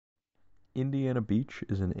Indiana Beach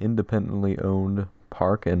is an independently owned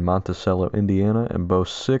park in Monticello, Indiana, and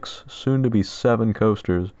boasts 6, soon to be 7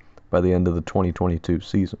 coasters by the end of the 2022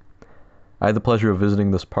 season. I had the pleasure of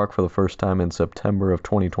visiting this park for the first time in September of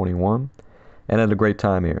 2021 and had a great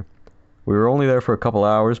time here. We were only there for a couple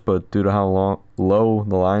hours, but due to how low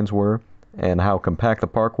the lines were and how compact the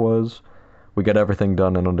park was, we got everything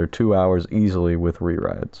done in under 2 hours easily with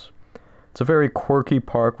re-rides. It's a very quirky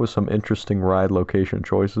park with some interesting ride location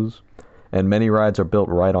choices, and many rides are built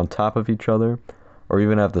right on top of each other, or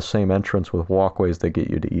even have the same entrance with walkways that get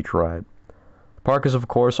you to each ride. The park is of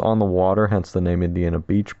course on the water, hence the name Indiana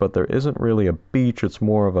Beach, but there isn't really a beach, it's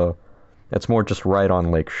more just right on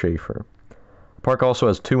Lake Schaefer. The park also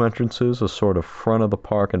has 2 entrances, a sort of front of the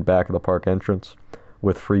park and back of the park entrance,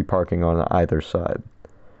 with free parking on either side.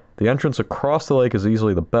 The entrance across the lake is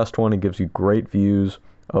easily the best one and gives you great views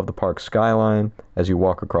of the park skyline as you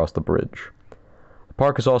walk across the bridge. The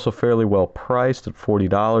park is also fairly well priced at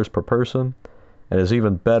 $40 per person, and is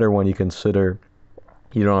even better when you consider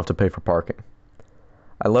you don't have to pay for parking.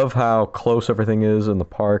 I love how close everything is in the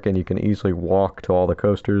park, and you can easily walk to all the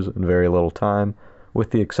coasters in very little time, with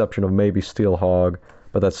the exception of maybe Steel Hog,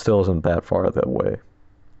 but that still isn't that far that way.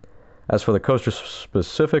 As for the coasters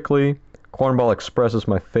specifically, Cornball Express is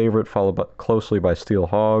my favorite, followed closely by Steel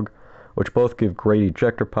Hog, which both give great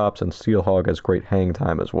ejector pops, and Steel Hog has great hang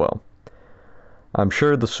time as well. I'm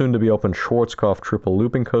sure the soon-to-be-open Schwarzkopf triple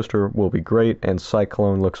looping coaster will be great, and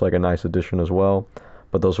Cyclone looks like a nice addition as well,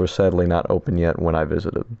 but those were sadly not open yet when I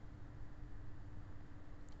visited.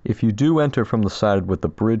 If you do enter from the side with the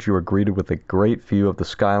bridge, you are greeted with a great view of the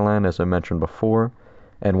skyline, as I mentioned before,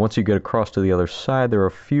 and once you get across to the other side, there are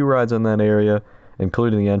a few rides in that area,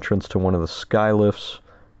 including the entrance to one of the sky lifts,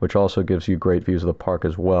 which also gives you great views of the park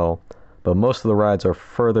as well, but most of the rides are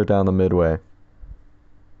further down the midway.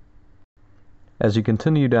 As you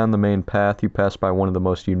continue down the main path, you pass by one of the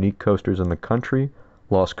most unique coasters in the country,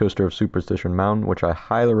 Lost Coaster of Superstition Mountain, which I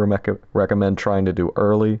highly recommend trying to do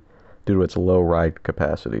early due to its low ride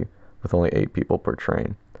capacity, with only 8 people per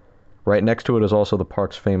train. Right next to it is also the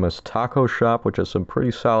park's famous taco shop, which has some pretty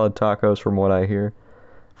solid tacos from what I hear,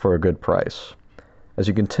 for a good price. As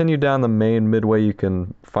you continue down the main midway, you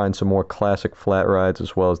can find some more classic flat rides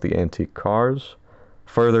as well as the antique cars.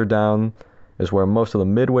 Further down is where most of the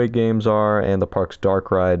midway games are, and the park's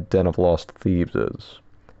dark ride, Den of Lost Thieves, is.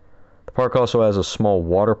 The park also has a small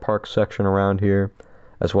water park section around here,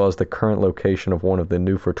 as well as the current location of one of the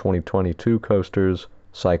new for 2022 coasters,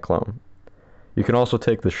 Cyclone. You can also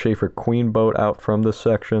take the Schaefer Queen boat out from this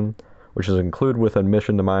section, which is included with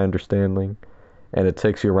admission to my understanding, and it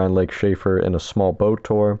takes you around Lake Schaefer in a small boat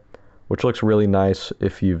tour, which looks really nice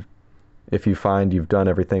if you find you've done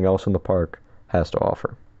everything else in the park has to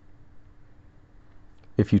offer.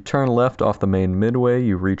 If you turn left off the main midway,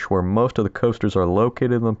 you reach where most of the coasters are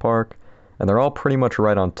located in the park, and they're all pretty much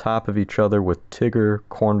right on top of each other, with Tigger,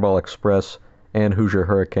 Cornball Express, and Hoosier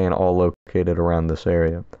Hurricane all located around this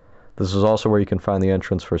area. This is also where you can find the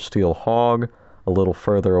entrance for Steel Hog, a little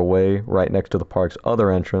further away, right next to the park's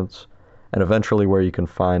other entrance, and eventually where you can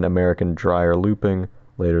find American Dryer Looping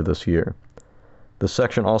later this year. This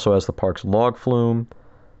section also has the park's log flume,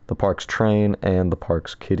 the park's train, and the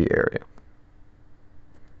park's kiddie area.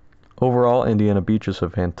 Overall, Indiana Beach is a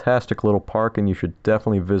fantastic little park, and you should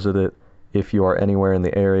definitely visit it if you are anywhere in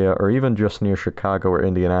the area, or even just near Chicago or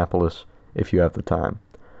Indianapolis if you have the time.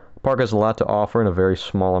 The park has a lot to offer in a very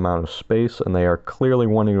small amount of space, and they are clearly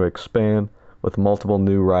wanting to expand with multiple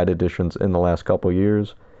new ride additions in the last couple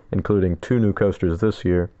years, including 2 new coasters this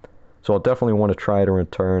year, so I'll definitely want to try to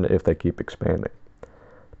return if they keep expanding.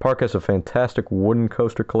 The park has a fantastic wooden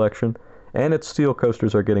coaster collection, and its steel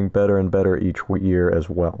coasters are getting better and better each year as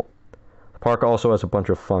well. The park also has a bunch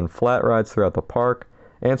of fun flat rides throughout the park,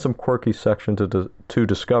 and some quirky sections to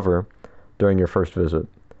discover during your first visit.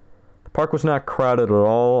 The park was not crowded at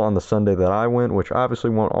all on the Sunday that I went, which obviously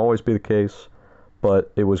won't always be the case,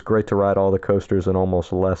 but it was great to ride all the coasters in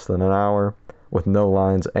almost less than an hour, with no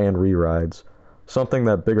lines and re-rides, something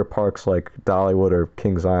that bigger parks like Dollywood or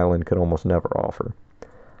Kings Island could almost never offer.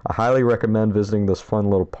 I highly recommend visiting this fun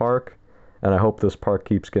little park, and I hope this park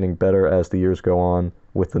keeps getting better as the years go on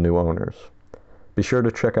with the new owners. Be sure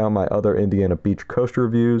to check out my other Indiana Beach coaster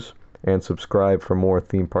reviews, and subscribe for more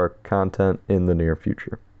theme park content in the near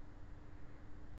future.